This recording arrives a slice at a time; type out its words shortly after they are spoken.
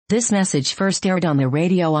This message first aired on the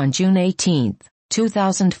radio on June 18,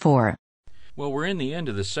 2004. Well, we're in the end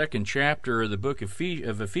of the second chapter of the book of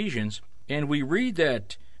Ephesians, and we read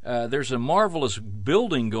that there's a marvelous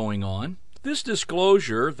building going on. This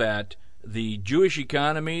disclosure that the Jewish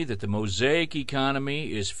economy, that the Mosaic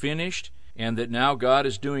economy is finished, and that now God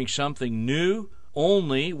is doing something new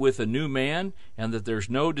only with a new man, and that there's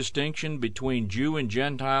no distinction between Jew and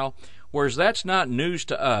Gentile, whereas that's not news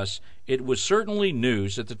to us. It was certainly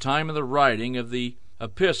news at the time of the writing of the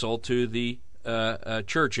epistle to the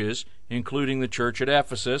churches, including the church at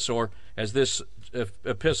Ephesus, or as this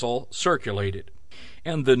epistle circulated.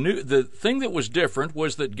 And the thing that was different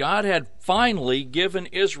was that God had finally given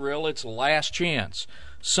Israel its last chance.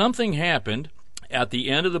 Something happened at the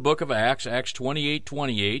end of the book of Acts, Acts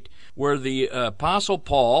 28:28, where the Apostle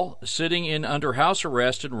Paul, sitting under house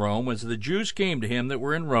arrest in Rome, as the Jews came to him that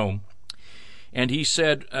were in Rome, and he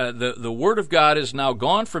said, the word of God is now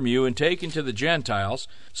gone from you and taken to the Gentiles.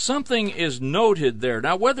 Something is noted there.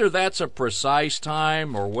 Now, whether that's a precise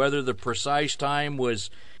time or whether the precise time was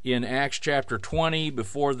in Acts chapter 20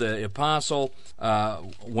 before the apostle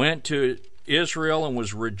went to Israel and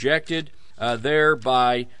was rejected there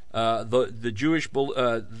by the Jewish,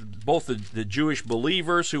 both the Jewish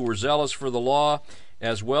believers who were zealous for the law,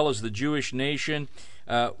 as well as the Jewish nation.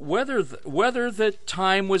 Whether the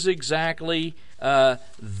time was exactly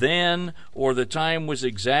then, or the time was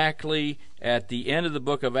exactly at the end of the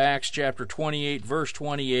book of Acts, chapter 28, verse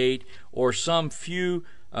 28, or some few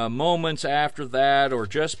moments after that, or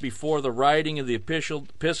just before the writing of the epistle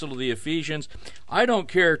to the Ephesians, I don't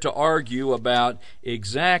care to argue about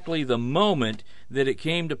exactly the moment that it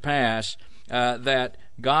came to pass that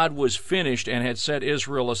God was finished and had set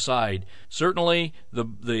Israel aside. Certainly,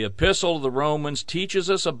 the epistle of the Romans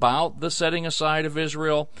teaches us about the setting aside of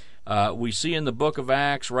Israel. We see in the book of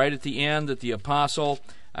Acts, right at the end, that the apostle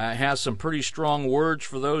has some pretty strong words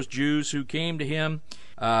for those Jews who came to him.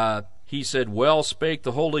 He said, "Well spake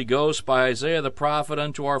the Holy Ghost by Isaiah the prophet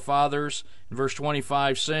unto our fathers," in verse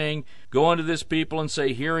 25, saying, "Go unto this people and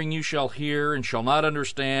say, Hearing you shall hear, and shall not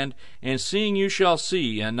understand, and seeing you shall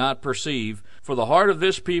see, and not perceive. For the heart of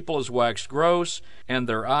this people is waxed gross, and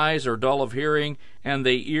their eyes are dull of hearing, and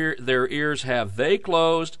their ears have they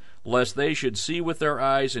closed, lest they should see with their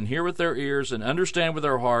eyes, and hear with their ears, and understand with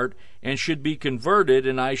their heart, and should be converted,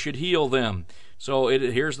 and I should heal them." So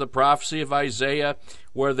here's the prophecy of Isaiah,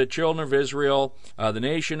 where the children of Israel, the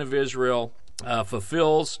nation of Israel,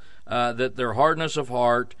 fulfills that their hardness of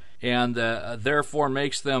heart, and therefore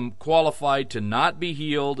makes them qualified to not be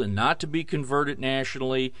healed and not to be converted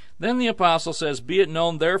nationally. Then the apostle says, "Be it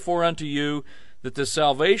known therefore unto you that the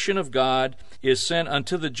salvation of God is sent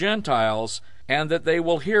unto the Gentiles, and that they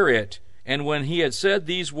will hear it." And when he had said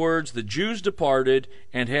these words, the Jews departed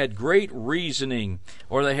and had great reasoning,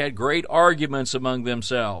 or they had great arguments among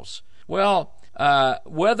themselves. Well,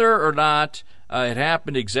 whether or not it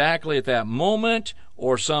happened exactly at that moment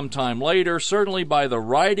or sometime later, certainly by the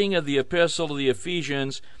writing of the epistle to the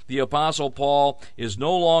Ephesians, the Apostle Paul is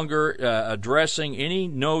no longer addressing any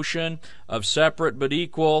notion of separate but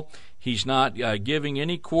equal. He's not giving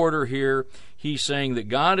any quarter here. He's saying that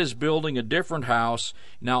God is building a different house.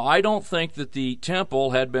 Now, I don't think that the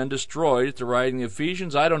temple had been destroyed at the writing of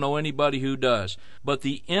Ephesians. I don't know anybody who does. But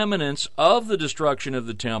the imminence of the destruction of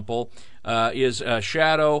the temple is a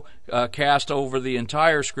shadow cast over the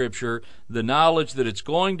entire Scripture. The knowledge that it's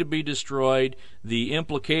going to be destroyed, the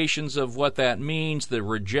implications of what that means, the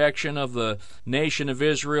rejection of the nation of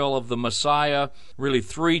Israel, of the Messiah, really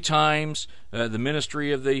 3 times, the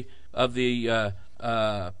ministry of the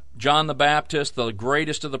John the Baptist, the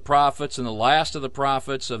greatest of the prophets and the last of the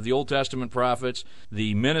prophets, of the Old Testament prophets,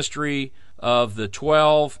 the ministry of the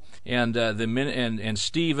 12 and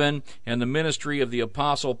Stephen, and the ministry of the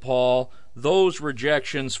Apostle Paul. Those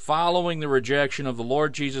rejections, following the rejection of the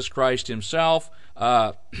Lord Jesus Christ himself,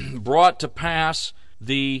 brought to pass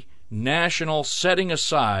the national setting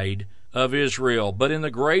aside of Israel. But in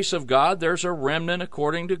the grace of God, there's a remnant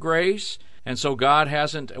according to grace. And so God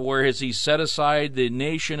hasn't, whereas he set aside the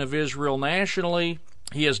nation of Israel nationally,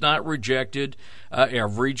 he has not rejected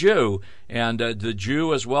every Jew. And the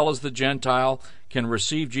Jew as well as the Gentile can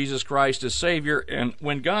receive Jesus Christ as Savior. And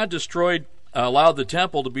when God allowed the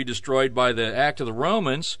temple to be destroyed by the act of the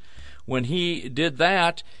Romans, when he did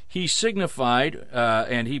that, he signified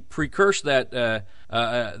and he precursed that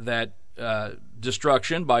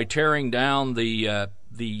destruction by tearing down the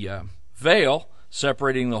veil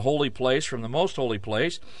separating the holy place from the most holy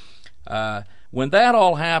place. When that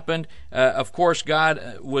all happened, of course,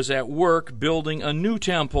 God was at work building a new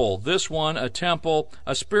temple. This one, a temple,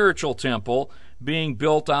 a spiritual temple, being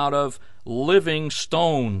built out of living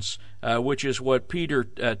stones, which is what Peter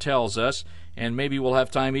tells us. And maybe we'll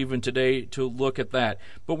have time even today to look at that.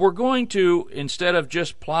 But we're going to, instead of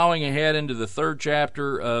just plowing ahead into the 3rd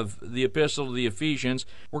chapter of the Epistle to the Ephesians,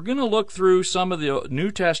 we're going to look through some of the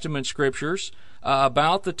New Testament scriptures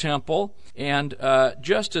about the temple, and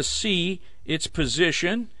just to see its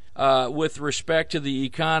position with respect to the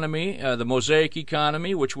economy, the Mosaic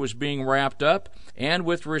economy, which was being wrapped up, and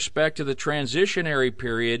with respect to the transitionary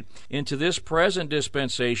period into this present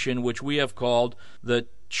dispensation, which we have called the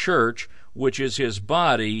church, which is his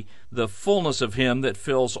body, the fullness of him that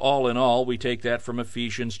fills all in all. We take that from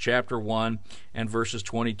Ephesians chapter 1 and verses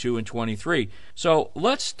 22 and 23. So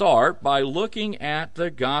let's start by looking at the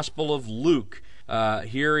Gospel of Luke.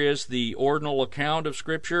 Here is the ordinal account of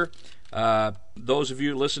Scripture. Those of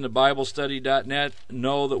you who listen to BibleStudy.net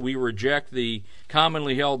know that we reject the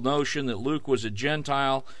commonly held notion that Luke was a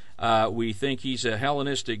Gentile. We think he's a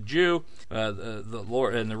Hellenistic Jew. The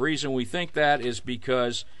Lord, and the reason we think that is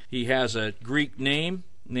because he has a Greek name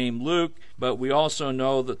named Luke, but we also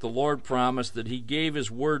know that the Lord promised that he gave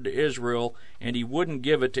his word to Israel and he wouldn't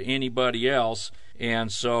give it to anybody else.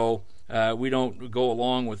 And so we don't go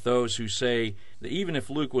along with those who say that even if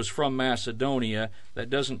Luke was from Macedonia, that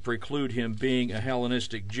doesn't preclude him being a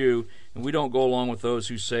Hellenistic Jew, and we don't go along with those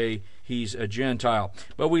who say he's a Gentile.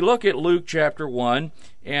 But we look at Luke chapter 1,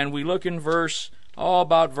 and we look in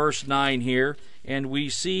about verse 9 here, and we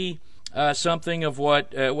see something of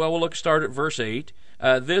what, we'll start at verse 8.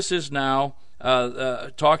 This is now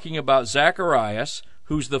talking about Zacharias,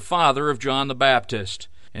 who's the father of John the Baptist.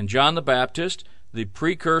 And John the Baptist, the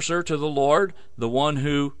precursor to the Lord, the one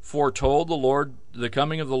who foretold the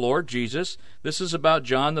coming of the Lord Jesus. This is about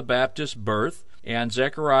John the Baptist's birth, and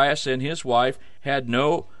Zacharias and his wife had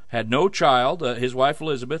no child. His wife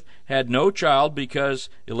Elizabeth had no child because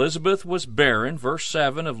Elizabeth was barren, verse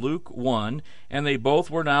 7 of Luke 1, and they both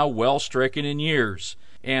were now well stricken in years.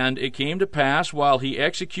 And it came to pass, while he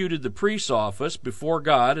executed the priest's office before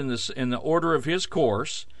God in the order of his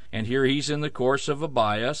course, and here he's in the course of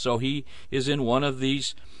Abiah, so he is in one of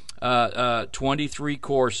these 23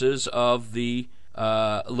 courses of the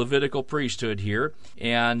Levitical priesthood here.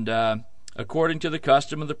 And according to the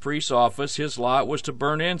custom of the priest's office, his lot was to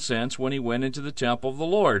burn incense when he went into the temple of the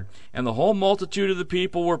Lord. And the whole multitude of the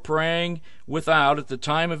people were praying without at the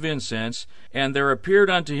time of incense. And there appeared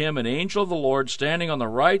unto him an angel of the Lord standing on the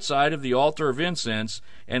right side of the altar of incense.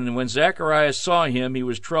 And when Zacharias saw him, he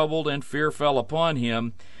was troubled, and fear fell upon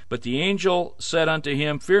him. But the angel said unto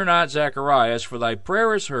him, Fear not, Zacharias, for thy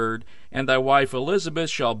prayer is heard, and thy wife Elizabeth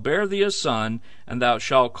shall bear thee a son, and thou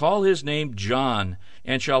shalt call his name John,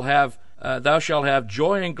 and thou shalt have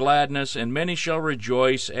joy and gladness, and many shall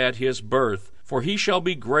rejoice at his birth. For he shall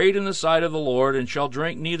be great in the sight of the Lord, and shall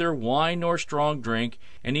drink neither wine nor strong drink,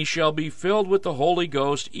 and he shall be filled with the Holy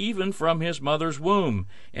Ghost even from his mother's womb.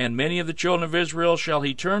 And many of the children of Israel shall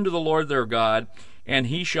he turn to the Lord their God, and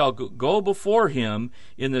he shall go before him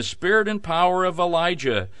in the spirit and power of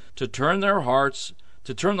Elijah, to turn the hearts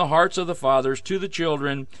of the fathers to the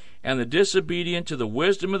children, and the disobedient to the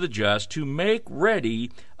wisdom of the just, to make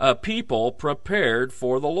ready a people prepared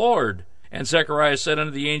for the Lord. And Zechariah said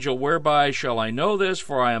unto the angel, Whereby shall I know this?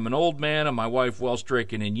 For I am an old man, and my wife well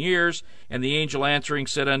stricken in years. And the angel answering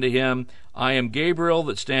said unto him, I am Gabriel,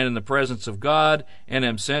 that stand in the presence of God, and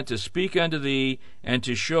am sent to speak unto thee, and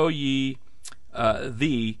to show thee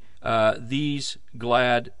these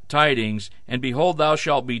glad tidings. And behold, thou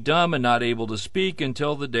shalt be dumb and not able to speak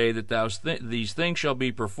until the day that these things shall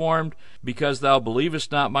be performed, because thou believest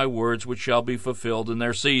not my words, which shall be fulfilled in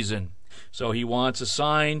their season. So he wants a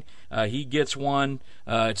sign. He gets one.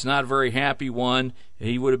 It's not a very happy one.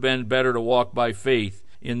 He would have been better to walk by faith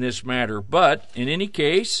in this matter. But in any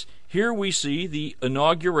case, here we see the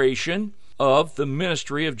inauguration of the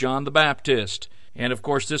ministry of John the Baptist. And of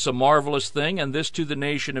course, this is a marvelous thing, and this to the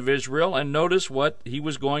nation of Israel. And notice what he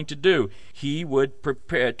was going to do. He would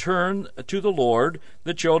turn to the Lord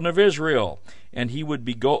the children of Israel, and he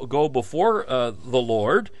would go before the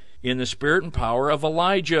Lord in the spirit and power of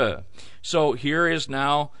Elijah. So here is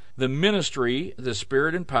now the ministry, the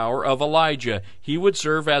spirit and power of Elijah. He would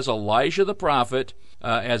serve as Elijah the prophet,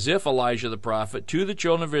 as if Elijah the prophet, to the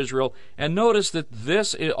children of Israel. And notice that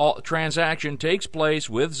this transaction takes place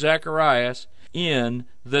with Zacharias in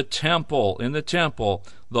the temple,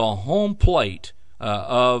 the home plate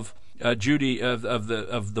of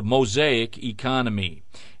the Mosaic economy.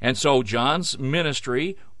 And so John's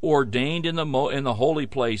ministry ordained in the holy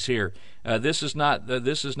place here. This is not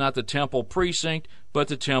the temple precinct, but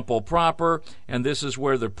the temple proper, and this is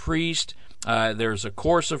where the priest. There's a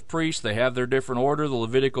course of priests. They have their different order. The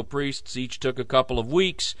Levitical priests each took a couple of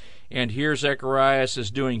weeks, And here Zechariah is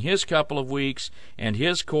doing his couple of weeks and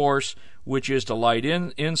his course, which is to light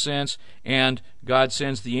incense, and God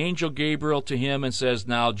sends the angel Gabriel to him and says,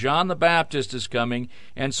 now John the Baptist is coming.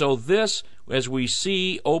 And so this, as we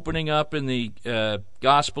see opening up in the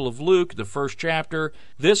Gospel of Luke, the first chapter,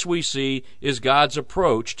 this we see is God's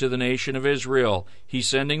approach to the nation of Israel. He's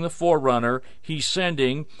sending the forerunner. He's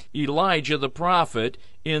sending Elijah the prophet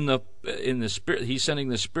in the spirit. He's sending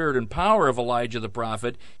the spirit and power of Elijah the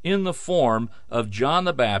prophet in the form of John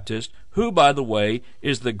the Baptist, who, by the way,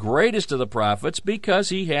 is the greatest of the prophets because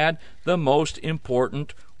he had the most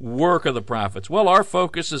important work of the prophets. Well, our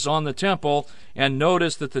focus is on the temple, and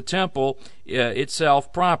notice that the temple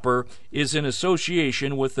itself proper is in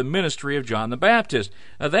association with the ministry of John the Baptist.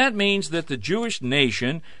 Now, that means that the Jewish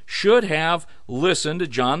nation should have listened to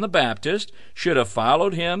John the Baptist, should have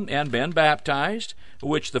followed him and been baptized,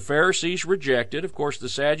 which the Pharisees rejected. Of course, the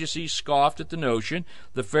Sadducees scoffed at the notion.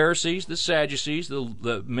 The Pharisees, the Sadducees,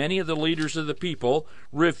 many of the leaders of the people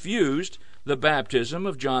refused the baptism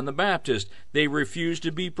of John the Baptist. They refused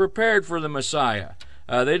to be prepared for the Messiah.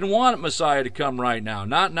 They didn't want Messiah to come right now.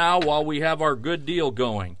 Not now while we have our good deal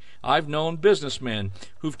going. I've known businessmen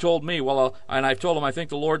who've told me, and I've told them I think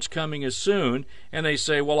the Lord's coming as soon, and they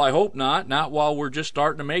say, well, I hope not while we're just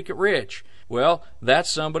starting to make it rich. Well, that's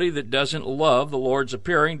somebody that doesn't love the Lord's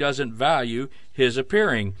appearing, doesn't value his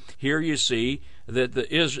appearing. Here you see that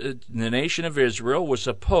the nation of Israel was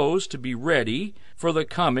supposed to be ready for the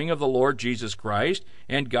coming of the Lord Jesus Christ,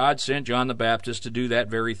 and God sent John the Baptist to do that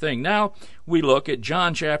very thing. Now, we look at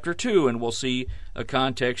John chapter 2, and we'll see a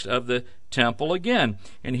context of the temple again.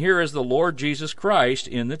 And here is the Lord Jesus Christ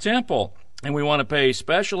in the temple. And we want to pay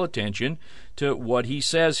special attention to what he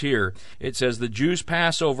says here. It says, the Jews'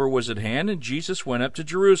 Passover was at hand, and Jesus went up to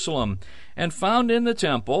Jerusalem, and found in the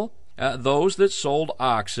temple those that sold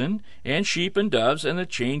oxen and sheep and doves, and the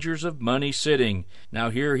changers of money sitting. Now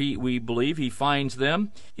here we believe he finds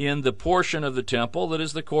them in the portion of the temple that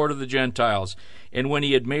is the court of the Gentiles. And when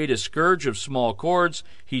he had made a scourge of small cords,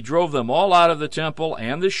 he drove them all out of the temple,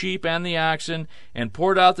 and the sheep and the oxen, and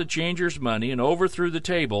poured out the changers' money, and overthrew the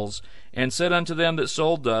tables, and said unto them that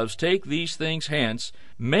sold doves, take these things hence,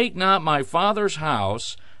 make not my Father's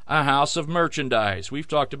house a house of merchandise. We've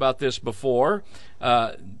talked about this before.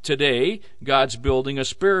 Today, God's building a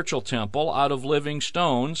spiritual temple out of living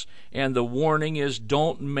stones, and the warning is,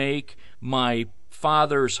 don't make my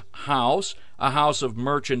Father's house a house of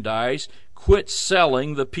merchandise. Quit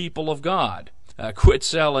selling the people of God. Quit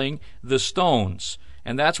selling the stones.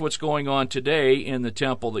 And that's what's going on today in the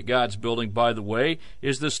temple that God's building, by the way,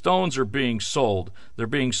 is the stones are being sold. They're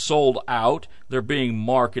being sold out. They're being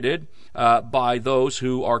marketed by those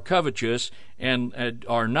who are covetous and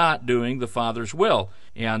are not doing the Father's will.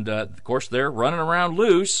 And, of course, they're running around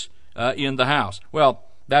loose in the house. Well,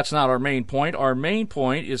 that's not our main point. Our main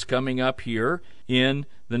point is coming up here in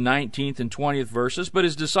the 19th and 20th verses. But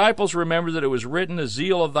his disciples remember that it was written, the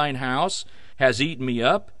zeal of thine house has eaten me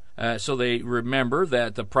up. So they remember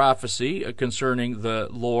that the prophecy concerning the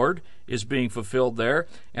Lord is being fulfilled there.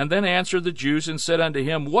 And then answered the Jews and said unto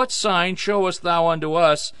him, what sign showest thou unto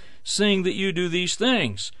us, seeing that you do these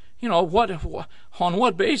things? On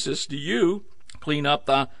what basis do you clean up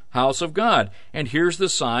the house of God? And here's the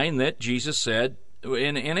sign that Jesus said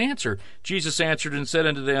in answer. Jesus answered and said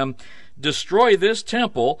unto them, destroy this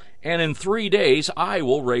temple, and in 3 days I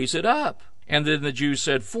will raise it up. And then the Jews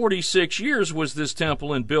said, 46 years was this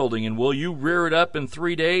temple in building, and will you rear it up in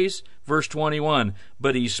 3 days? Verse 21,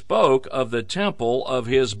 but he spoke of the temple of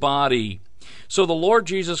his body. So the Lord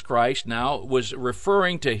Jesus Christ now was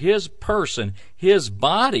referring to his person, his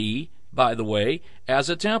body, by the way, as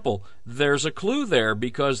a temple. There's a clue there,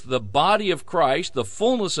 because the body of Christ, the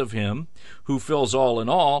fullness of him, who fills all in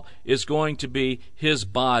all, is going to be his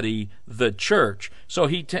body, the church. So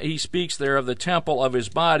he speaks there of the temple of his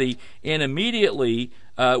body, and immediately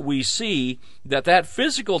we see that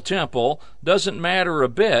physical temple doesn't matter a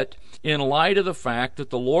bit in light of the fact that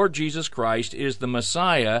the Lord Jesus Christ is the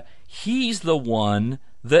Messiah. He's the one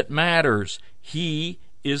that matters. He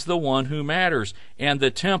is the one who matters. And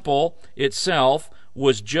the temple itself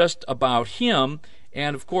was just about him,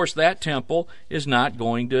 and of course that temple is not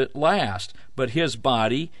going to last, but his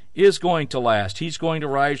body is going to last. He's going to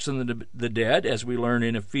rise from the dead, as we learn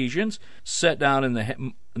in Ephesians, set down in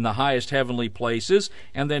the highest heavenly places,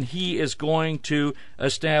 and then he is going to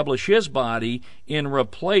establish his body in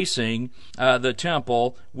replacing the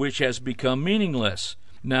temple, which has become meaningless.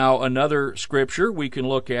 Now, another scripture we can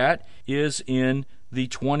look at is in the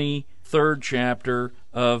 23rd chapter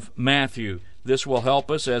of Matthew. This will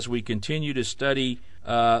help us as we continue to study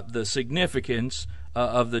the significance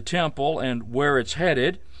of the temple and where it's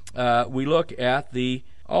headed. we look at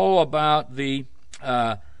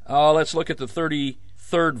let's look at the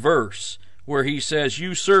 33rd verse, where he says,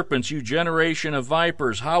 "You serpents, you generation of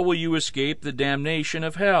vipers, how will you escape the damnation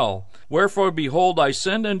of hell? Wherefore, behold, I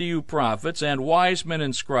send unto you prophets, and wise men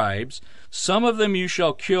and scribes. Some of them you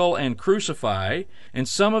shall kill and crucify, and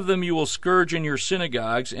some of them you will scourge in your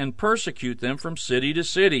synagogues, and persecute them from city to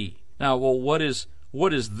city." Now, well, what is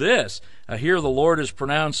this? Here the Lord is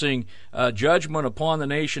pronouncing judgment upon the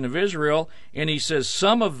nation of Israel, and he says,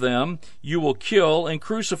 some of them you will kill and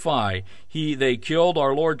crucify. They killed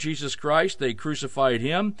our Lord Jesus Christ. They crucified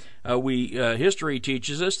him. History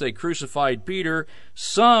teaches us they crucified Peter.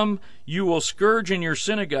 Some you will scourge in your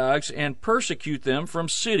synagogues and persecute them from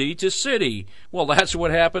city to city. Well, that's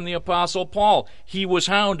what happened to the Apostle Paul. He was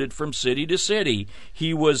hounded from city to city.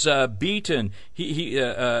 He was beaten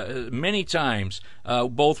many times,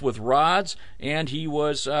 both with rods, and he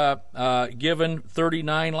was given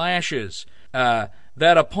 39 lashes.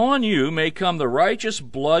 That upon you may come the righteous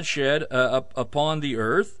bloodshed upon the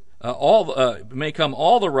earth, may come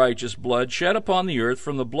all the righteous blood shed upon the earth,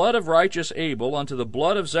 from the blood of righteous Abel unto the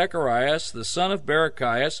blood of Zacharias, the son of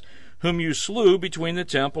Barachias, whom you slew between the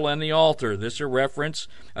temple and the altar. This is a reference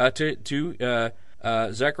to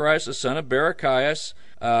Zacharias, the son of Barachias,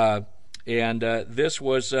 and this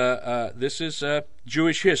is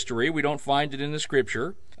Jewish history. We don't find it in the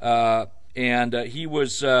Scripture, and he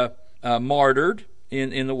was martyred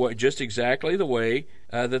in the way, just exactly the way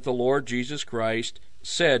that the Lord Jesus Christ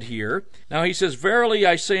said here. Now he says, "Verily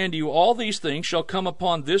I say unto you, all these things shall come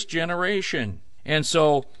upon this generation." And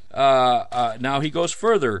so now he goes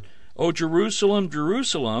further. "O Jerusalem,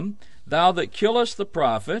 Jerusalem, thou that killest the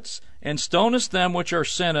prophets, and stonest them which are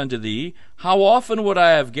sent unto thee, how often would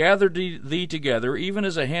I have gathered thee together, even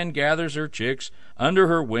as a hen gathers her chicks under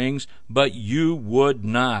her wings, but you would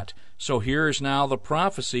not." So here is now the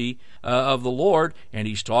prophecy of the Lord, and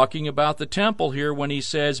he's talking about the temple here when he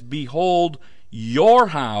says, "Behold, your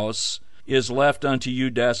house is left unto you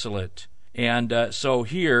desolate." And so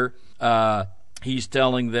here he's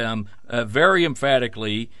telling them very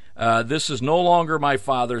emphatically, this is no longer my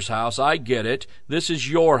Father's house. I get it. This is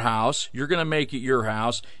your house. You're going to make it your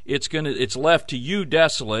house. It's left to you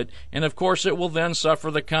desolate, and of course it will then suffer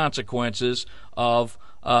the consequences of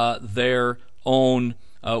their own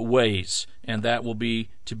ways, and that will be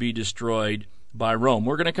to be destroyed by Rome.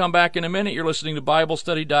 We're going to come back in a minute. You're listening to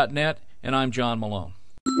BibleStudy.net, and I'm John Malone.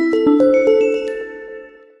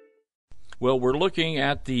 Well, we're looking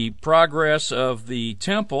at the progress of the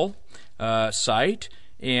temple site,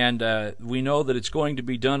 and we know that it's going to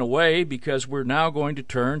be done away because we're now going to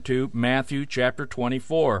turn to Matthew chapter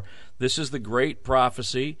 24. This is the great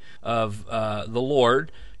prophecy of the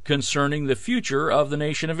Lord concerning the future of the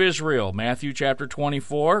nation of Israel. Matthew chapter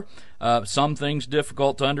 24, some things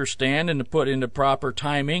difficult to understand and to put into proper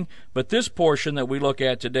timing, but this portion that we look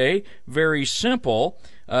at today, very simple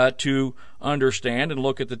to understand and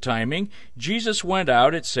look at the timing. Jesus went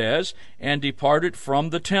out, it says, and departed from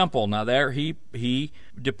the temple. Now there he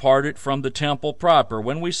departed from the temple proper.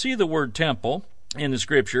 When we see the word temple in the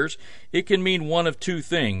Scriptures, it can mean one of two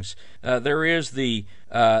things. There is the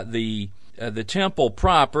temple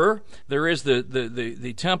proper. There is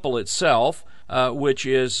the temple itself, which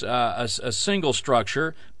is a single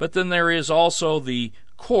structure, but then there is also the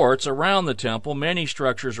courts around the temple, many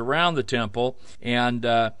structures around the temple, and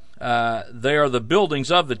they are the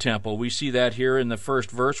buildings of the temple. We see that here in the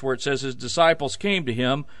first verse where it says, "His disciples came to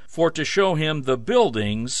him for to show him the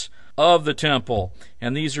buildings of the temple."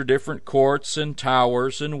 And these are different courts and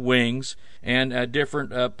towers and wings and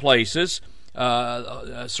different places.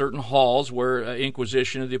 Certain halls where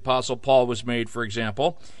inquisition of the Apostle Paul was made, for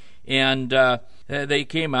example. And they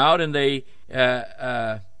came out, and the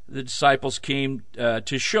disciples came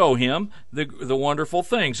to show him the wonderful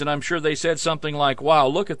things. And I'm sure they said something like, "Wow,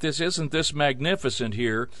 look at this. Isn't this magnificent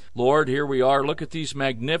here? Lord, here we are. Look at these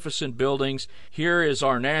magnificent buildings. Here is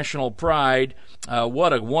our national pride.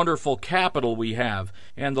 What a wonderful capital we have."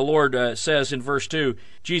 And the Lord says in verse 2,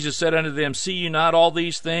 Jesus said unto them, "See ye not all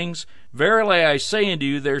these things? Verily I say unto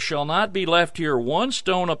you, there shall not be left here one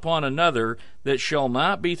stone upon another that shall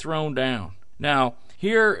not be thrown down." Now,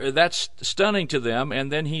 here, that's stunning to them,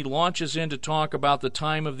 and then he launches in to talk about the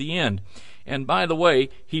time of the end. And by the way,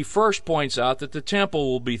 he first points out that the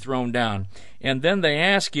temple will be thrown down. And then they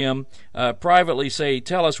ask him privately, say,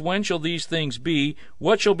 "Tell us, when shall these things be?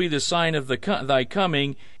 What shall be the sign of thy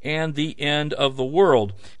coming and the end of the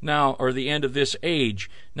world?" Now, or the end of this age.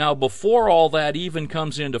 Now, before all that even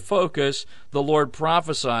comes into focus, the Lord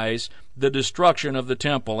prophesies the destruction of the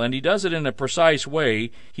temple, and he does it in a precise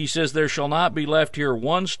way. He says, "There shall not be left here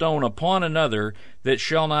one stone upon another that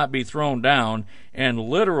shall not be thrown down," and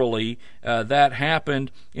literally that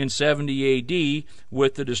happened in 70 AD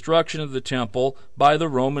with the destruction of the temple by the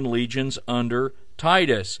Roman legions under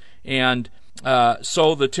Titus. And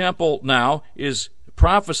so the temple now is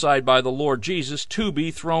prophesied by the Lord Jesus to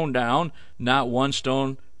be thrown down, not one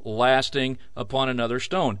stone lasting upon another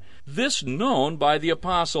stone. This known by the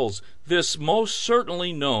apostles, this most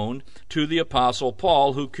certainly known to the apostle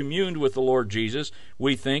Paul, who communed with the Lord Jesus.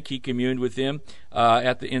 We think he communed with him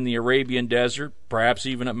in the Arabian desert, perhaps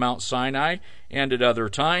even at Mount Sinai and at other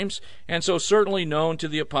times. And so certainly known to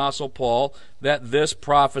the apostle Paul that this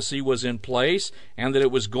prophecy was in place and that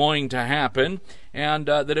it was going to happen, and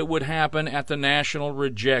that it would happen at the national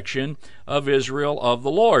rejection of Israel of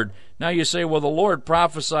the Lord. Now you say, well, the Lord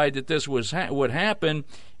prophesied that this would happen,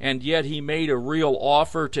 and yet he made a real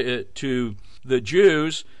offer to the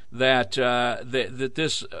Jews that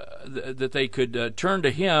they could turn to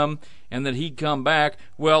him and that he'd come back.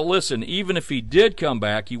 Well, listen, even if he did come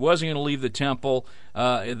back, he wasn't going to leave the temple,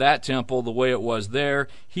 that temple the way it was there.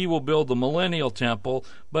 He will build the millennial temple,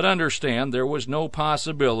 but understand there was no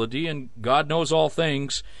possibility, and God knows all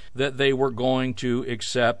things, that they were going to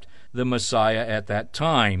accept the Messiah at that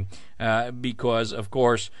time, because, of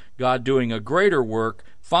course, God doing a greater work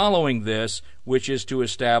following this, which is to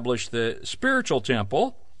establish the spiritual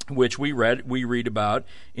temple, which we read about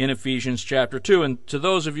in Ephesians chapter 2. And to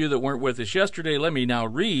those of you that weren't with us yesterday, let me now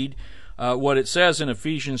read what it says in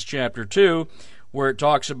Ephesians chapter 2, where it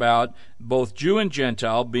talks about both Jew and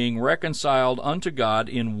Gentile being reconciled unto God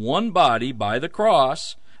in one body by the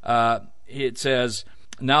cross. It says,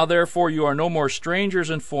 "Now therefore you are no more strangers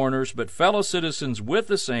and foreigners, but fellow citizens with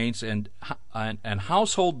the saints and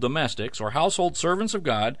household domestics," or household servants of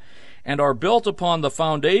God, "and are built upon the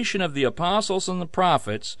foundation of the apostles and the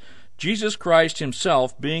prophets, Jesus Christ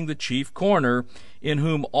himself being the chief corner, in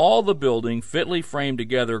whom all the building fitly framed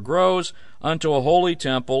together grows unto a holy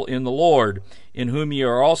temple in the Lord, in whom ye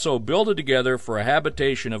are also builded together for a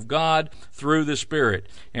habitation of God through the Spirit."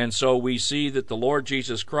 And so we see that the Lord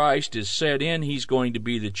Jesus Christ is set in. He's going to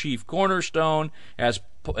be the chief cornerstone, as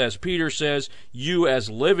Peter says, you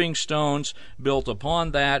as living stones built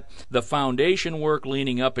upon that. The foundation work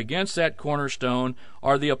leaning up against that cornerstone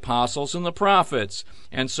are the apostles and the prophets.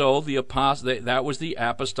 And so that was the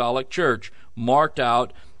apostolic church, marked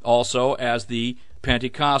out also as the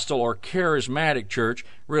Pentecostal or charismatic church.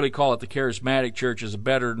 Really call it the charismatic church is a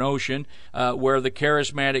better notion, where the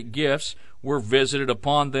charismatic gifts were visited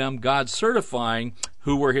upon them, God certifying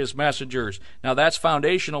who were his messengers. Now that's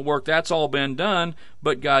foundational work. That's all been done,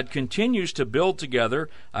 but God continues to build together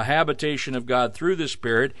a habitation of God through the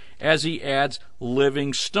Spirit as he adds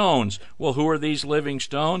living stones. Well, who are these living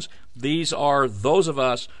stones? These are those of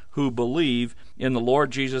us who believe in the Lord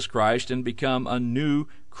Jesus Christ and become a new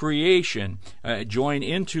creation, join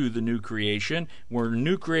into the new creation. We're a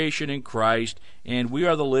new creation in Christ, and we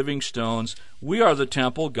are the living stones. We are the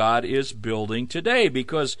temple God is building today,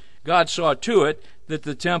 because God saw to it that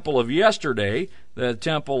the temple of yesterday, the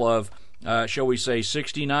temple of, shall we say,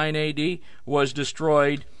 69 AD, was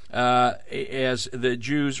destroyed as the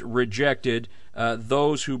Jews rejected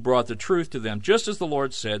those who brought the truth to them. Just as the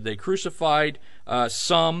Lord said, they crucified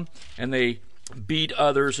some, and they beat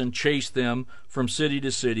others and chased them from city to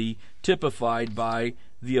city, typified by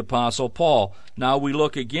the Apostle Paul. Now we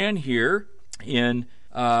look again here in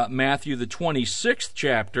Matthew the 26th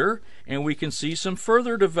chapter, and we can see some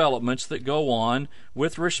further developments that go on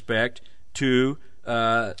with respect to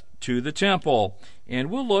the temple. And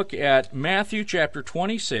we'll look at Matthew chapter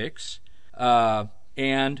 26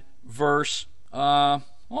 and verse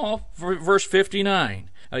 59.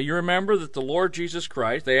 You remember that the Lord Jesus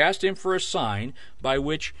Christ, they asked him for a sign by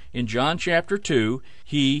which, in John chapter 2,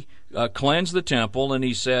 he cleansed the temple, and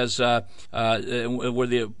he says, where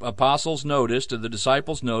the apostles noticed, the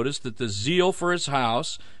disciples noticed, that the zeal for his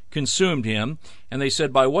house consumed him. And they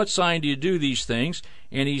said, "By what sign do you do these things?"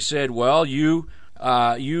 And he said, "Well, you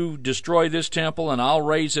destroy this temple, and I'll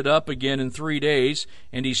raise it up again in 3 days."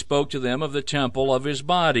 And he spoke to them of the temple of his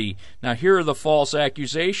body. Now here are the false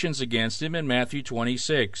accusations against him in Matthew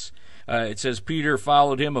 26. It says, Peter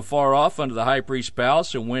followed him afar off unto the high priest's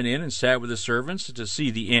palace, and went in and sat with the servants to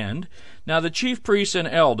see the end. Now the chief priests and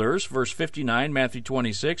elders, verse 59, Matthew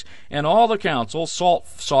 26, and all the council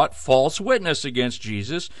sought false witness against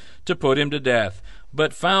Jesus to put him to death,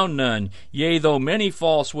 but found none. Yea, though many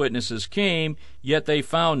false witnesses came, yet they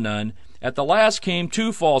found none. At the last came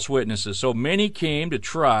 2 false witnesses. So many came to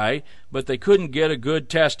try, but they couldn't get a good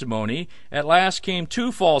testimony. At last came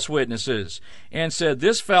 2 false witnesses, and said,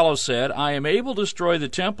 This fellow said, I am able to destroy the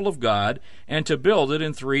temple of God, and to build it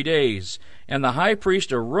in 3 days. And the high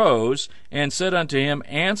priest arose, and said unto him,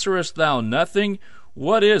 Answerest thou nothing?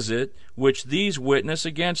 What is it which these witness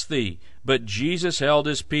against thee? But Jesus held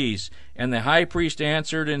his peace. And the high priest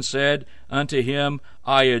answered and said unto him,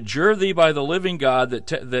 I adjure thee by the living God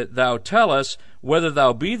that thou tell us whether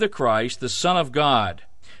thou be the Christ, the Son of God.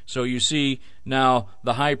 So you see, now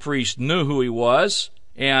the high priest knew who he was,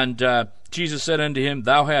 and Jesus said unto him,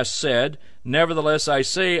 Thou hast said, Nevertheless I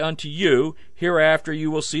say unto you, hereafter you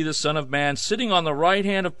will see the Son of Man sitting on the right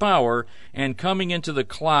hand of power, and coming in the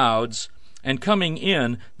clouds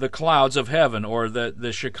of heaven, or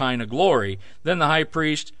the Shekinah glory. Then the high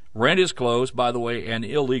priest rent his clothes, by the way, an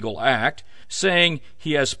illegal act, saying,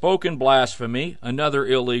 He has spoken blasphemy, another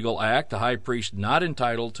illegal act, the high priest not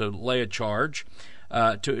entitled to lay a charge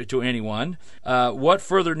to anyone. What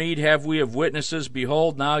further need have we of witnesses?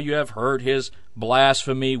 Behold, now you have heard his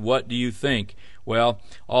blasphemy. What do you think? Well,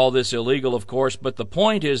 all this illegal, of course, but the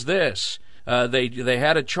point is this. They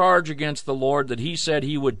had a charge against the Lord that he said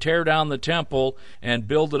he would tear down the temple and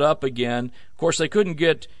build it up again. Of course, they couldn't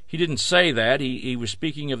get, he didn't say that. He was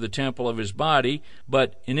speaking of the temple of his body.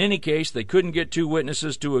 But in any case, they couldn't get 2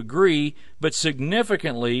 witnesses to agree. But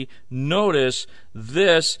significantly, notice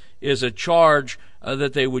this is a charge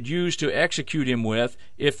that they would use to execute him with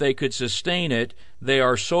if they could sustain it. They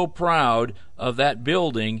are so proud of that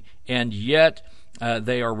building, and yet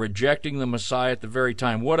they are rejecting the Messiah at the very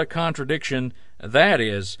time. What a contradiction that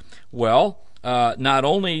is. Well, not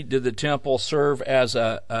only did the temple serve as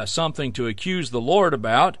something to accuse the Lord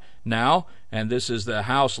about now, and this is the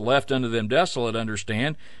house left unto them desolate,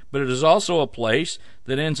 understand, but it is also a place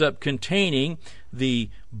that ends up containing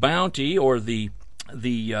the bounty, or the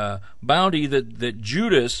bounty that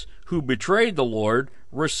Judas, who betrayed the Lord,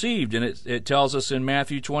 received. And it tells us in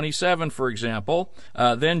Matthew 27, for example,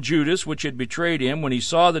 Then Judas, which had betrayed him, when he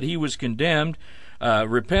saw that he was condemned,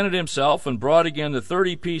 repented himself, and brought again the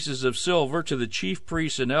 30 pieces of silver to the chief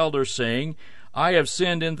priests and elders, saying, I have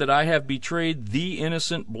sinned in that I have betrayed the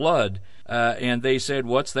innocent blood. And they said,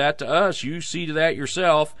 What's that to us? You see to that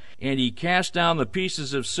yourself. And he cast down the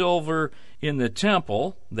pieces of silver in the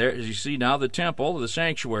temple. There, as you see now, the temple, the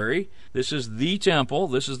sanctuary. This is the temple.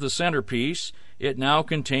 This is the centerpiece. It now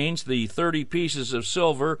contains the 30 pieces of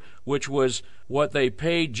silver, which was what they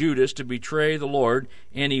paid Judas to betray the Lord.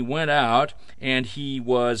 And he went out, and he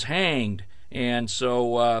was hanged. And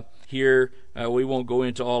so here, we won't go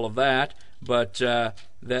into all of that, but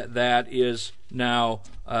that is now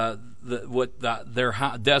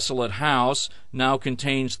their desolate house now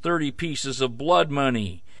contains 30 pieces of blood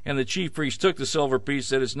money. And the chief priest took the silver piece,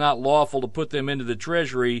 said it's not lawful to put them into the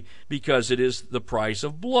treasury because it is the price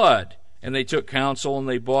of blood. And they took counsel, and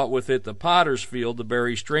they bought with it the potter's field to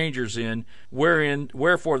bury strangers in,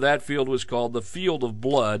 wherefore that field was called the field of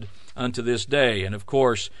blood unto this day. And of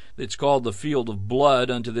course, it's called the field of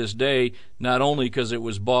blood unto this day, not only because it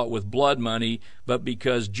was bought with blood money, but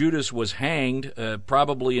because Judas was hanged,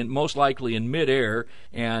 probably and most likely in midair,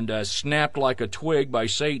 and snapped like a twig by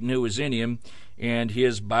Satan who was in him, and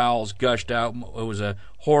his bowels gushed out. It was a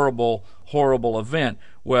horrible, horrible event.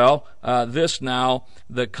 Well, this now,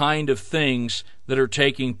 the kind of things that are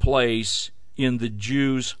taking place in the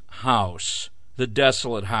Jews' house, the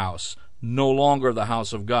desolate house, no longer the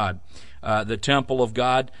house of God. The temple of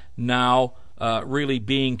God now really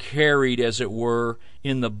being carried, as it were,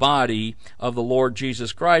 in the body of the Lord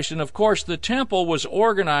Jesus Christ. And of course, the temple was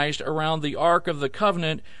organized around the Ark of the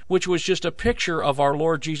Covenant, which was just a picture of our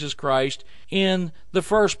Lord Jesus Christ in the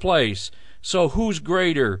first place. So who's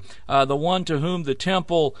greater, the one to whom the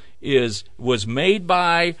temple was made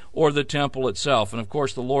by, or the temple itself? And of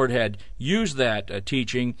course the Lord had used that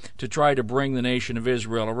teaching to try to bring the nation of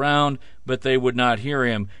Israel around, but they would not hear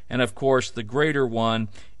him. And of course the greater one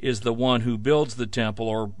is the one who builds the temple,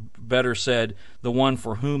 or better said, the one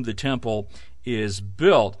for whom the temple is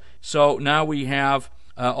built. So now we have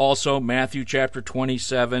also Matthew chapter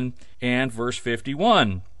 27 and verse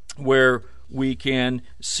 51, where we can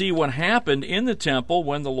see what happened in the temple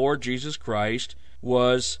when the Lord Jesus Christ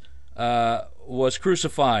was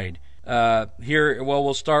crucified. Here, well,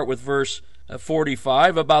 we'll start with verse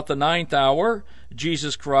 45, about the 9th hour,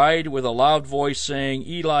 Jesus cried with a loud voice, saying,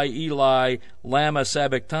 Eli, Eli, lama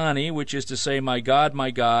sabachthani, which is to say, my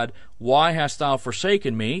God, why hast thou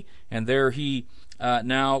forsaken me? And there he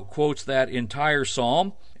now quotes that entire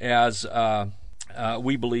psalm, as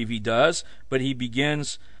we believe he does, but he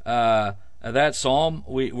begins that psalm.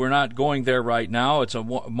 We're not going there right now. It's a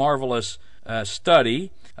marvelous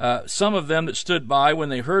study. Some of them that stood by when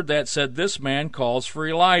they heard that said, this man calls for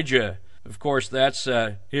Elijah. Of course, that's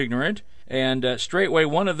ignorant. And straightway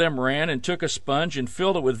one of them ran and took a sponge and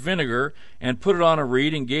filled it with vinegar and put it on a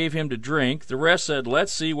reed and gave him to drink. The rest said,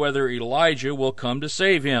 let's see whether Elijah will come to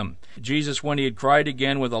save him. Jesus, when he had cried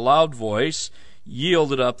again with a loud voice,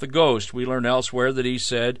 yielded up the ghost. We learn elsewhere that he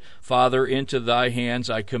said, Father, into thy hands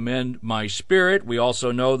I commend my spirit. We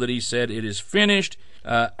also know that he said, it is finished.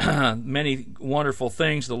 Many wonderful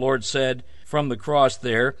things the Lord said from the cross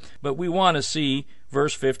there. But we want to see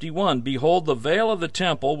verse 51, Behold, the veil of the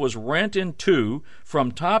temple was rent in two from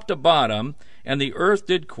top to bottom, and the earth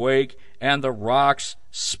did quake, and the rocks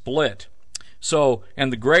split. So, and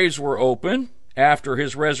the graves were open after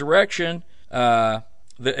his resurrection.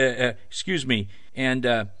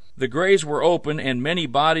 The graves were open, and many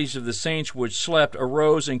bodies of the saints which slept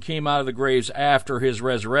arose and came out of the graves after his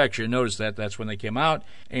resurrection. Notice that's when they came out,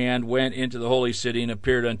 and went into the holy city and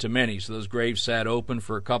appeared unto many. So those graves sat open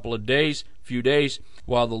for a few days,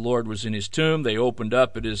 while the Lord was in his tomb. They opened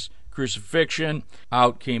up at his crucifixion.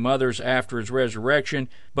 Out came others after his resurrection.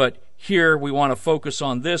 But here we want to focus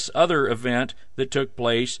on this other event that took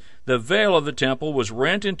place. The veil of the temple was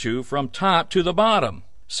rent in two from top to the bottom.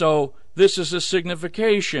 So this is a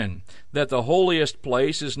signification that the holiest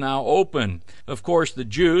place is now open. Of course, the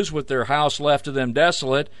Jews, with their house left to them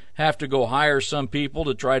desolate, have to go hire some people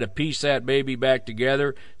to try to piece that baby back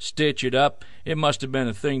together, stitch it up. It must have been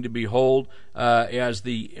a thing to behold as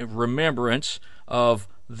the remembrance of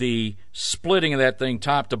the splitting of that thing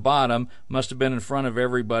top to bottom must have been in front of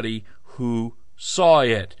everybody who saw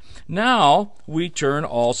it. Now we turn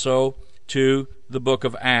also to the book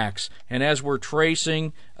of Acts, and as we're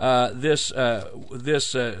tracing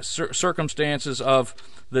circumstances of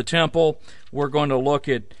the temple, we're going to look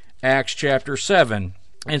at Acts chapter 7.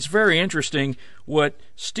 And it's very interesting what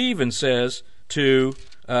Stephen says to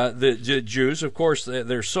the Jews. Of course,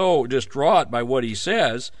 they're so distraught by what he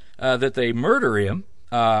says that they murder him.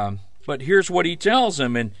 But here's what he tells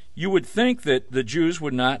them, and you would think that the Jews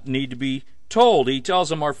would not need to be told. He tells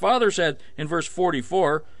them, our fathers had, in verse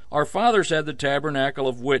 44, our fathers had the tabernacle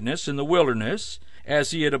of witness in the wilderness,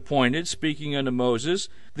 as he had appointed, speaking unto Moses,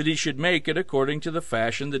 that he should make it according to the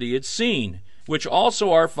fashion that he had seen, which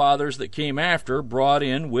also our fathers that came after brought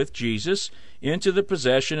in with Jesus into the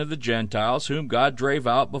possession of the Gentiles, whom God drave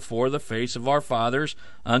out before the face of our fathers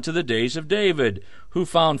unto the days of David, who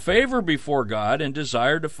found favor before God and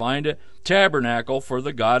desired to find a tabernacle for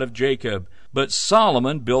the God of Jacob. But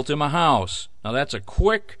Solomon built him a house. Now that's a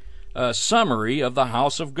quick summary of the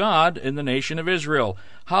house of God in the nation of Israel.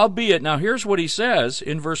 Howbeit, now here's what he says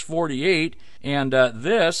in verse 48, and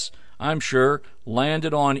this, I'm sure,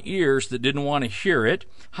 landed on ears that didn't want to hear it.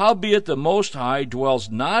 Howbeit the Most High dwells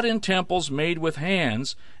not in temples made with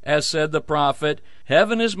hands, as said the prophet,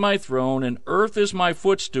 Heaven is my throne, and earth is my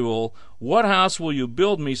footstool. What house will you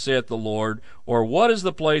build me, saith the Lord? Or what is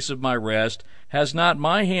the place of my rest? Has not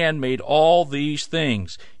my hand made all these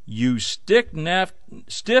things? You stiff-necked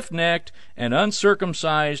and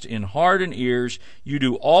uncircumcised in heart and ears, you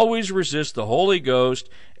do always resist the Holy Ghost,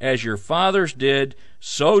 as your fathers did,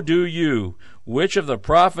 so do you. Which of the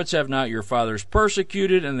prophets have not your fathers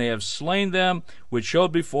persecuted, and they have slain them, which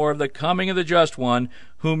showed before of the coming of the Just One,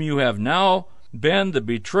 whom you have now been the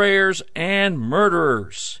betrayers and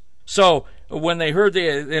murderers? So, when they heard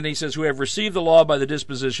and he says, who have received the law by the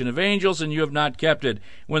disposition of angels, and you have not kept it.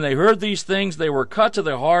 When they heard these things, they were cut to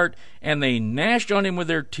the heart, and they gnashed on him with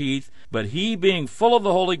their teeth. But he, being full of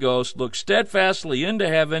the Holy Ghost, looked steadfastly into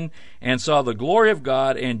heaven, and saw the glory of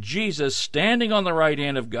God, and Jesus standing on the right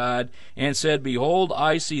hand of God, and said, Behold,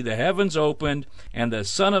 I see the heavens opened, and the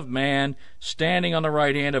Son of Man standing on the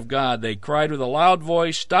right hand of God. They cried with a loud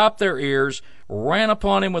voice, stopped their ears, ran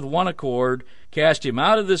upon him with one accord, cast him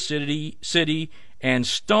out of the city, and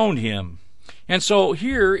stoned him. And so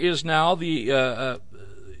here is now the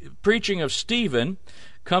preaching of Stephen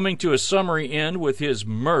coming to a summary end with his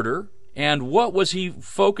murder. And what was he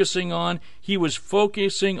focusing on? He was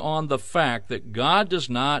focusing on the fact that God does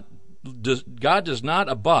not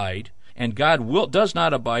abide, and God does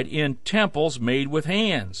not abide in temples made with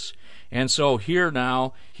hands. And so here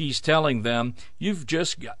now he's telling them, you've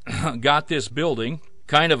just got this building,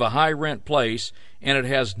 kind of a high rent place, and it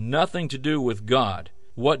has nothing to do with God.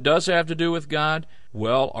 What does have to do with God?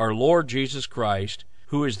 Well, our Lord Jesus Christ,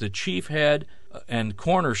 who is the chief head and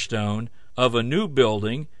cornerstone of a new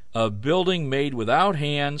building, a building made without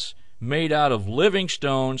hands, made out of living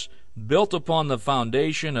stones, built upon the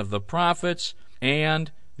foundation of the prophets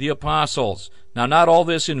and the apostles. Now, not all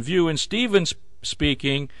this in view in Stephen's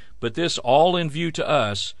speaking, but this all in view to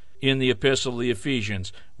us in the Epistle of the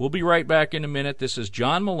Ephesians. We'll be right back in a minute. This is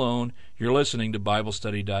John Malone. You're listening to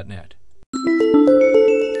BibleStudy.net.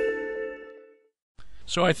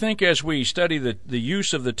 So I think as we study the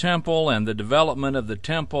use of the temple and the development of the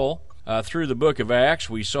temple through the book of Acts,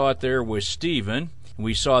 we saw it there with Stephen.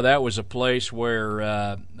 We saw that was a place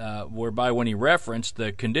where, whereby when he referenced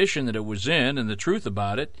the condition that it was in and the truth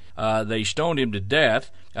about it, they stoned him to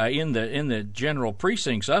death in the general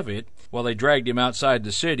precincts of it. Well, they dragged him outside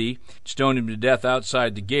the city, stoned him to death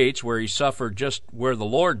outside the gates, where he suffered just where the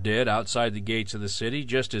Lord did, outside the gates of the city,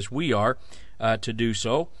 just as we are to do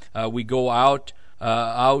so. We go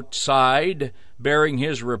outside bearing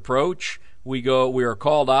his reproach. We are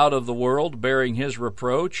called out of the world bearing his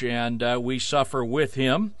reproach, and we suffer with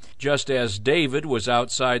him, just as David was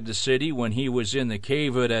outside the city when he was in the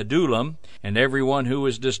cave at Adullam, and everyone who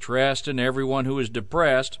was distressed and everyone who was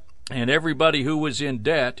depressed and everybody who was in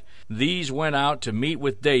debt, these went out to meet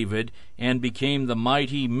with David and became the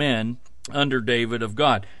mighty men under David of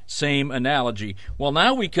God. Same analogy. Well,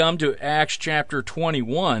 now we come to Acts chapter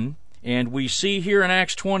 21, and we see here in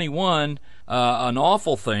Acts 21 an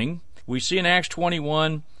awful thing. We see in Acts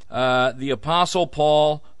 21 the Apostle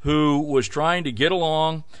Paul, who was trying to get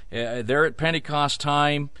along there at Pentecost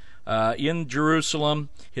time in Jerusalem,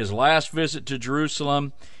 his last visit to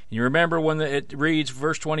Jerusalem. You remember when it reads,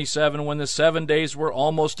 verse 27, when the 7 days were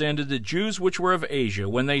almost ended, the Jews which were of Asia,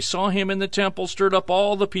 when they saw him in the temple, stirred up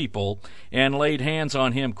all the people, and laid hands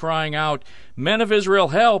on him, crying out, Men of Israel,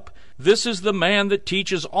 help! This is the man that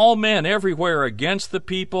teaches all men everywhere against the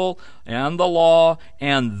people and the law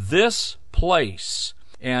and this place.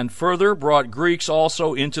 And further brought Greeks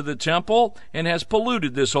also into the temple, and has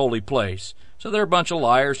polluted this holy place. So they're a bunch of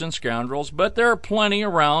liars and scoundrels, but there are plenty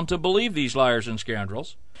around to believe these liars and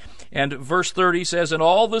scoundrels. And verse 30 says, And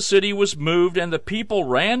all the city was moved, and the people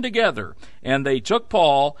ran together, and they took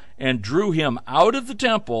Paul, and drew him out of the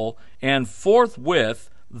temple, and forthwith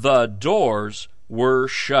the doors were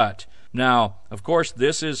shut. Now, of course,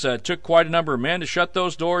 this took quite a number of men to shut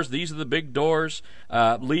those doors. These are the big doors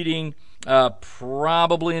leading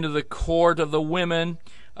probably into the court of the women.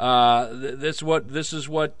 This is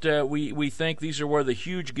what we think. These are where the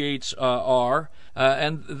huge gates are,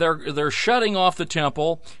 and they're shutting off the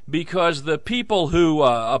temple because the people who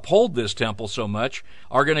uphold this temple so much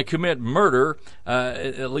are going to commit murder.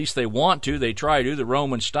 At least they want to. They try to. The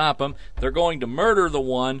Romans stop them. They're going to murder the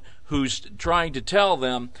one who's trying to tell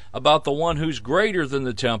them about the one who's greater than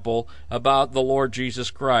the temple, about the Lord Jesus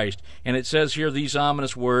Christ. And it says here these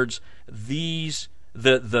ominous words: the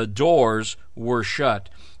doors were shut.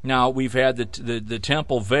 Now we've had the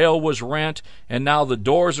temple veil was rent, and now the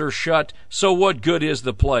doors are shut. So what good is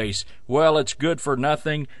the place? Well, it's good for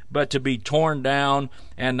nothing but to be torn down,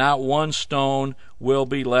 and not one stone will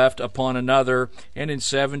be left upon another. And in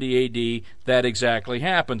 70 A.D., that exactly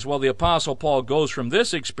happens. Well, the Apostle Paul goes from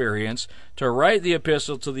this experience to write the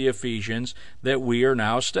epistle to the Ephesians that we are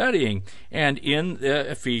now studying. And in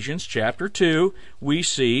Ephesians chapter 2, we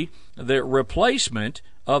see the replacement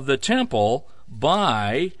of the temple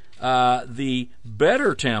by the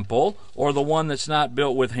better temple, or the one that's not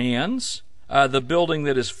built with hands, the building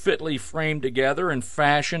that is fitly framed together and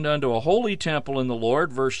fashioned unto a holy temple in the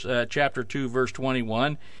Lord, chapter 2, verse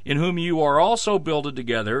 21, in whom you are also builded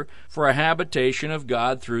together for a habitation of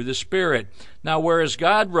God through the Spirit. Now, whereas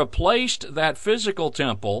God replaced that physical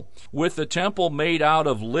temple with the temple made out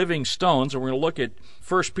of living stones, and we're going to look at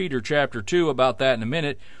 1 Peter chapter 2 about that in a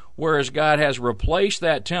minute, whereas God has replaced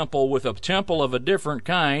that temple with a temple of a different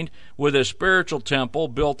kind, with a spiritual temple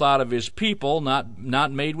built out of His people,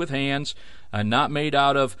 not made with hands, not made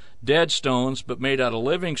out of dead stones, but made out of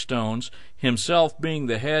living stones, Himself being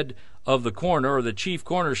the head of the corner, or the chief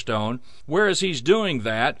cornerstone. Whereas He's doing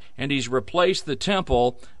that, and He's replaced the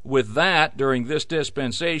temple with that during this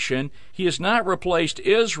dispensation, He has not replaced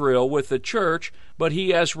Israel with the church, but He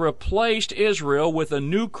has replaced Israel with a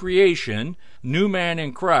new creation, new man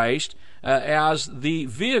in Christ, as the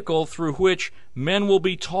vehicle through which men will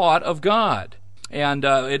be taught of God. And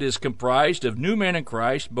it is comprised of new men in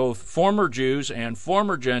Christ, both former Jews and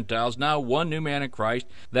former Gentiles, now one new man in Christ.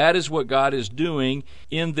 That is what God is doing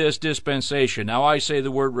in this dispensation. Now, I say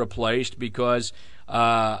the word replaced because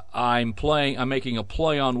I'm making a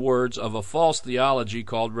play on words of a false theology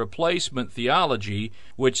called replacement theology,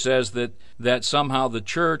 which says that somehow the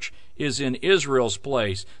church is in Israel's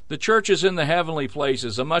place. The church is in the heavenly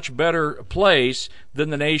places, a much better place than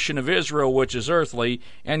the nation of Israel, which is earthly,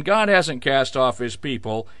 and God hasn't cast off his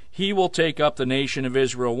people. He will take up the nation of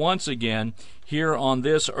Israel once again here on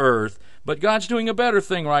this earth. But God's doing a better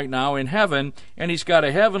thing right now in heaven, and he's got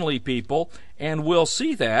a heavenly people, and we'll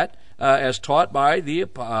see that as taught by the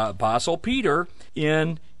Apostle Peter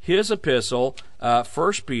in his epistle, 1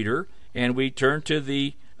 Peter, and we turn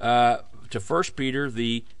to 1 Peter,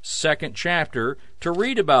 the 2nd chapter, to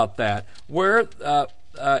read about that, where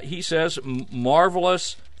he says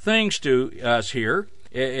marvelous things to us here,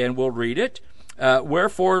 and we'll read it.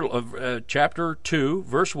 Wherefore, chapter 2,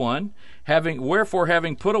 verse 1, Wherefore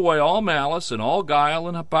having put away all malice and all guile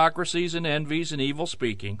and hypocrisies and envies and evil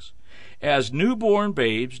speakings, as newborn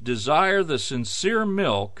babes desire the sincere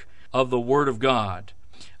milk of the word of God,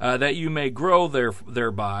 that you may grow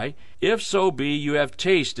thereby, if so be you have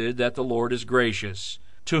tasted that the Lord is gracious.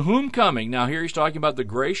 To whom coming, now here he's talking about the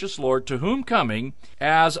gracious Lord, to whom coming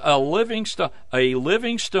as a living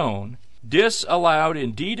stone, disallowed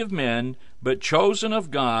indeed of men, but chosen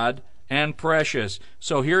of God and precious.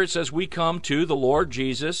 So here it says we come to the Lord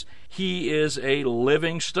Jesus. He is a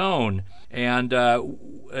living stone, and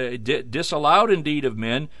disallowed indeed of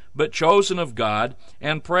men, but chosen of God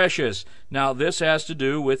and precious. Now this has to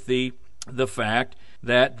do with the fact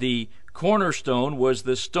that the cornerstone was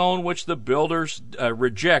the stone which the builders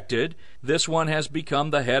rejected. This one has become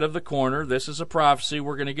the head of the corner. This is a prophecy.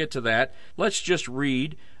 We're going to get to that. Let's just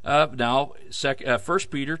read now 1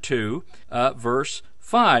 Peter 2, verse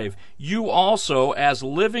 5. You also, as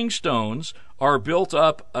living stones, are built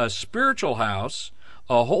up a spiritual house,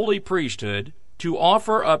 a holy priesthood, to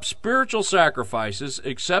offer up spiritual sacrifices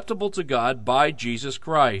acceptable to God by Jesus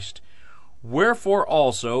Christ. Wherefore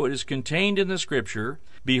also it is contained in the Scripture,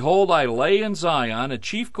 Behold, I lay in Zion a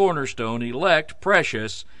chief cornerstone, elect,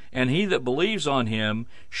 precious, and he that believes on him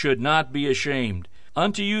should not be ashamed.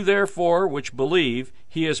 Unto you therefore which believe,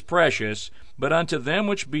 he is precious, but unto them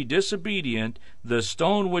which be disobedient, the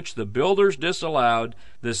stone which the builders disallowed,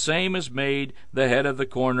 the same is made the head of the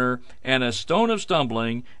corner, and a stone of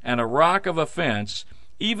stumbling, and a rock of offense,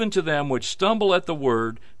 even to them which stumble at the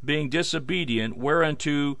word, being disobedient,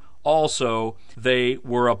 whereunto also they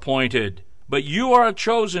were appointed. But you are a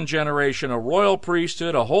chosen generation, a royal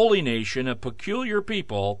priesthood, a holy nation, a peculiar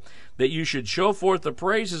people, that you should show forth the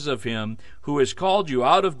praises of him who has called you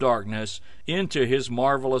out of darkness into his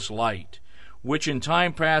marvelous light, which in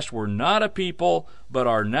time past were not a people, but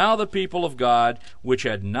are now the people of God, which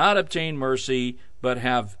had not obtained mercy, but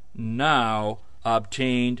have now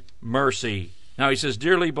obtained mercy. Now he says,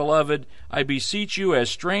 Dearly beloved, I beseech you as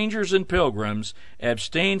strangers and pilgrims,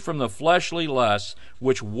 abstain from the fleshly lusts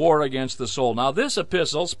which war against the soul. Now this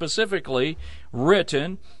epistle specifically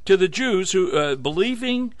written to the Jews,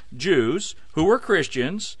 believing Jews who were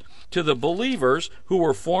Christians, to the believers who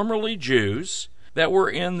were formerly Jews that were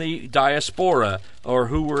in the diaspora, or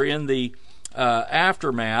who were in the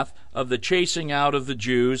aftermath of the chasing out of the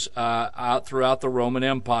Jews out throughout the Roman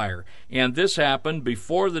Empire. And this happened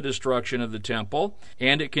before the destruction of the temple,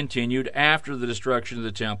 and it continued after the destruction of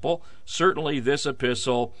the temple. Certainly this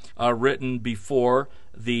epistle written before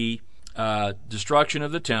the destruction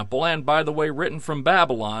of the temple, and by the way, written from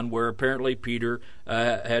Babylon, where apparently Peter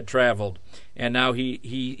had traveled. And now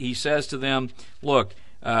he says to them, look,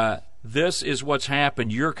 this is what's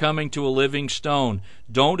happened. You're coming to a living stone.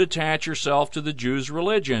 Don't attach yourself to the Jews'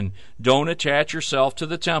 religion. Don't attach yourself to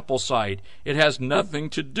the temple site. It has nothing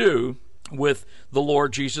to do with the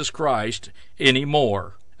Lord Jesus Christ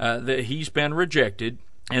anymore. That he's been rejected,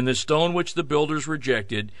 and the stone which the builders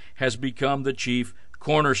rejected has become the chief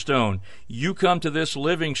cornerstone. You come to this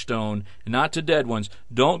living stone, not to dead ones.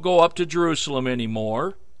 Don't go up to Jerusalem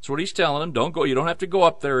anymore. That's what he's telling them. Don't go. You don't have to go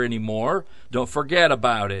up there anymore. Don't forget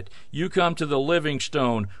about it. You come to the living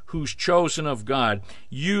stone, who's chosen of God.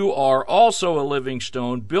 You are also a living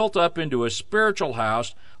stone, built up into a spiritual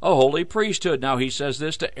house, a holy priesthood. Now he says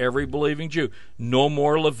this to every believing Jew. No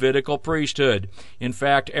more Levitical priesthood. In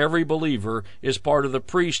fact, every believer is part of the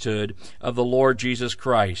priesthood of the Lord Jesus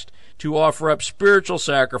Christ, to offer up spiritual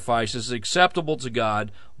sacrifices acceptable to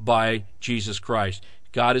God by Jesus Christ.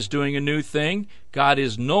 God is doing a new thing. God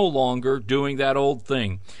is no longer doing that old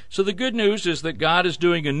thing. So the good news is that God is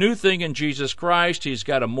doing a new thing in Jesus Christ. He's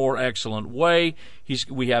got a more excellent way.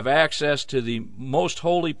 We have access to the most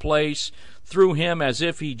holy place through him, as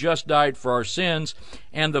if he just died for our sins.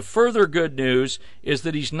 And the further good news is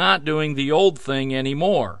that he's not doing the old thing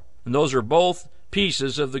anymore. And those are both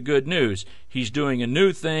pieces of the good news. He's doing a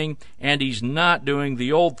new thing, and he's not doing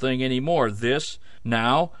the old thing anymore. This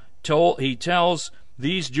now, he tells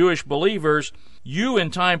these Jewish believers, you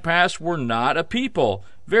in time past were not a people.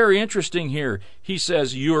 Very interesting here. He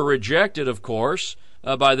says you are rejected, of course,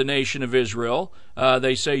 by the nation of Israel.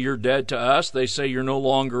 They say you're dead to us. They say you're no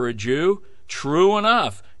longer a Jew. True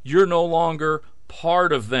enough, you're no longer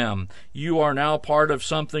part of them. You are now part of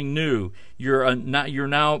something new. You're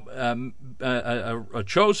now a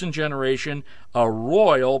chosen generation, a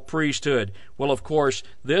royal priesthood. Well, of course,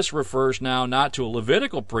 this refers now not to a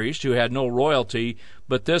Levitical priest who had no royalty,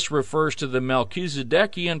 but this refers to the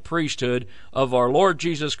Melchizedekian priesthood of our Lord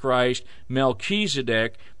Jesus Christ,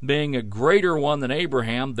 Melchizedek being a greater one than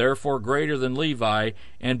Abraham, therefore greater than Levi,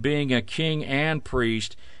 and being a king and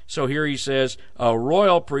priest. So here he says, a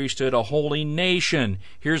royal priesthood, a holy nation.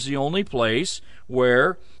 Here's the only place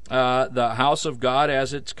where the house of God,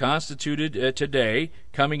 as it's constituted today,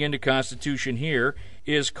 coming into constitution here,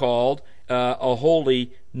 is called a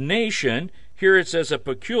holy nation. Here it says a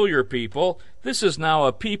peculiar people. This is now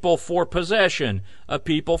a people for possession, a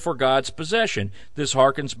people for God's possession. This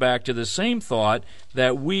harkens back to the same thought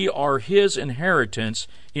that we are His inheritance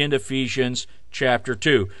in Ephesians chapter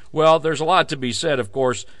 2. Well, there's a lot to be said, of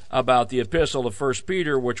course, about the epistle of 1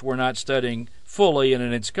 Peter, which we're not studying fully and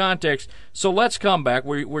in its context. So let's come back.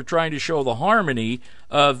 We're trying to show the harmony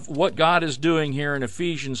of what God is doing here in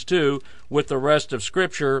Ephesians 2 with the rest of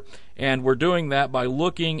Scripture, and we're doing that by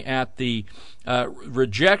looking at the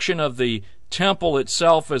rejection of the temple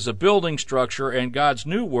itself as a building structure and God's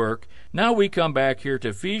new work. Now we come back here to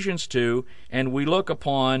Ephesians 2, and we look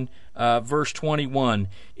upon verse 21,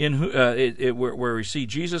 where we see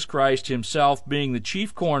Jesus Christ Himself being the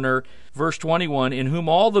chief corner. Verse 21, in whom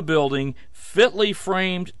all the building fitly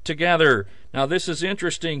framed together. Now this is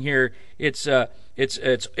interesting here. It's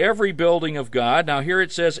every building of God. Now here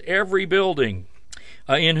it says every building.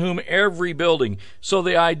 In whom every building. So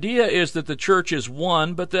the idea is that the church is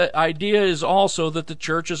one, but the idea is also that the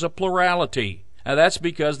church is a plurality. Now that's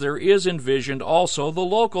because there is envisioned also the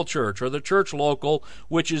local church, or the church local,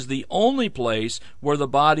 which is the only place where the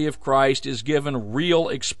body of Christ is given real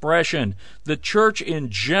expression. The church in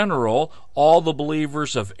general, all the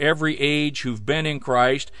believers of every age who've been in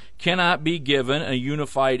Christ, cannot be given a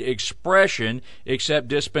unified expression except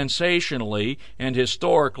dispensationally and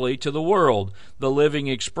historically to the world. The living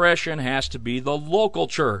expression has to be the local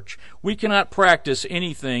church. We cannot practice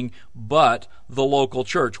anything but the local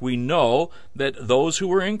church. We know that those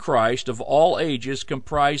who are in Christ of all ages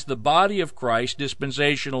comprise the body of Christ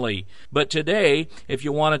dispensationally. But today, if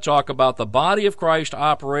you want to talk about the body of Christ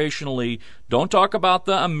operationally, don't talk about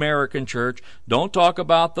the American church. Don't talk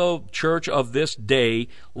about the church of this day.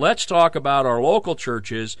 Let's talk about our local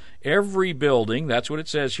churches. Every building, that's what it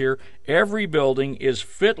says here, every building is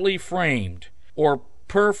fitly framed or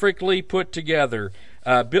perfectly put together.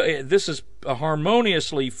 This is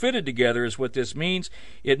harmoniously fitted together is what this means.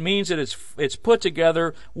 It means that it's put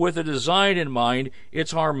together with a design in mind.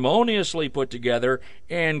 It's harmoniously put together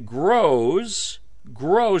and grows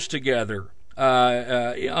together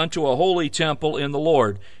unto a holy temple in the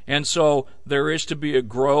Lord. And so there is to be a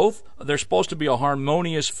growth. There's supposed to be a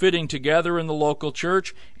harmonious fitting together in the local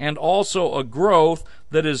church, and also a growth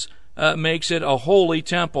that is makes it a holy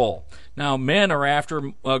temple. Now, men are after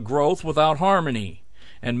growth without harmony,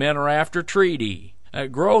 and men are after treaty.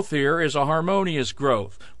 Growth here is a harmonious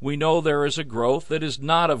growth. We know there is a growth that is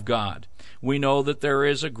not of God. We know that there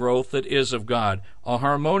is a growth that is of God. A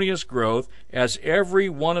harmonious growth as every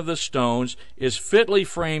one of the stones is fitly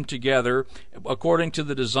framed together according to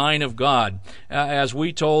the design of God. As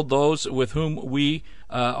we told those with whom we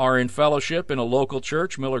are in fellowship in a local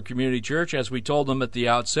church, Miller Community Church, as we told them at the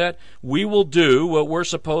outset, we will do what we're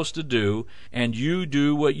supposed to do, and you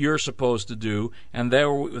do what you're supposed to do, and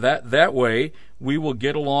that way we will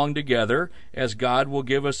get along together as God will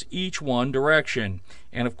give us each one direction.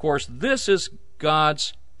 And of course, this is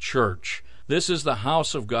God's church. This is the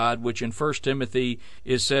house of God, which in 1 Timothy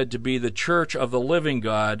is said to be the church of the living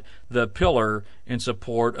God, the pillar in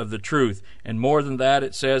support of the truth. And more than that,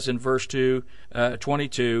 it says in verse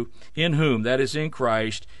 22, in whom, that is in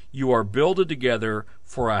Christ, you are builded together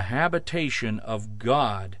for a habitation of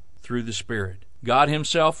God through the Spirit. God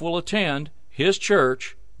Himself will attend His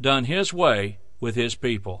church, done His way, with His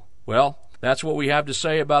people. Well, that's what we have to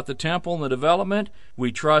say about the temple and the development.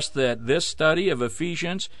 We trust that this study of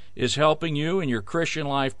Ephesians is helping you in your Christian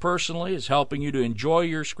life personally, is helping you to enjoy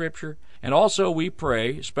your Scripture. And also we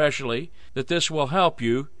pray, especially, that this will help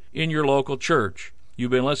you in your local church. You've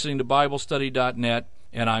been listening to BibleStudy.net.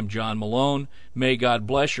 and I'm John Malone. May God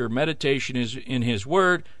bless your meditation in His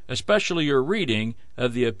Word, especially your reading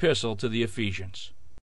of the Epistle to the Ephesians.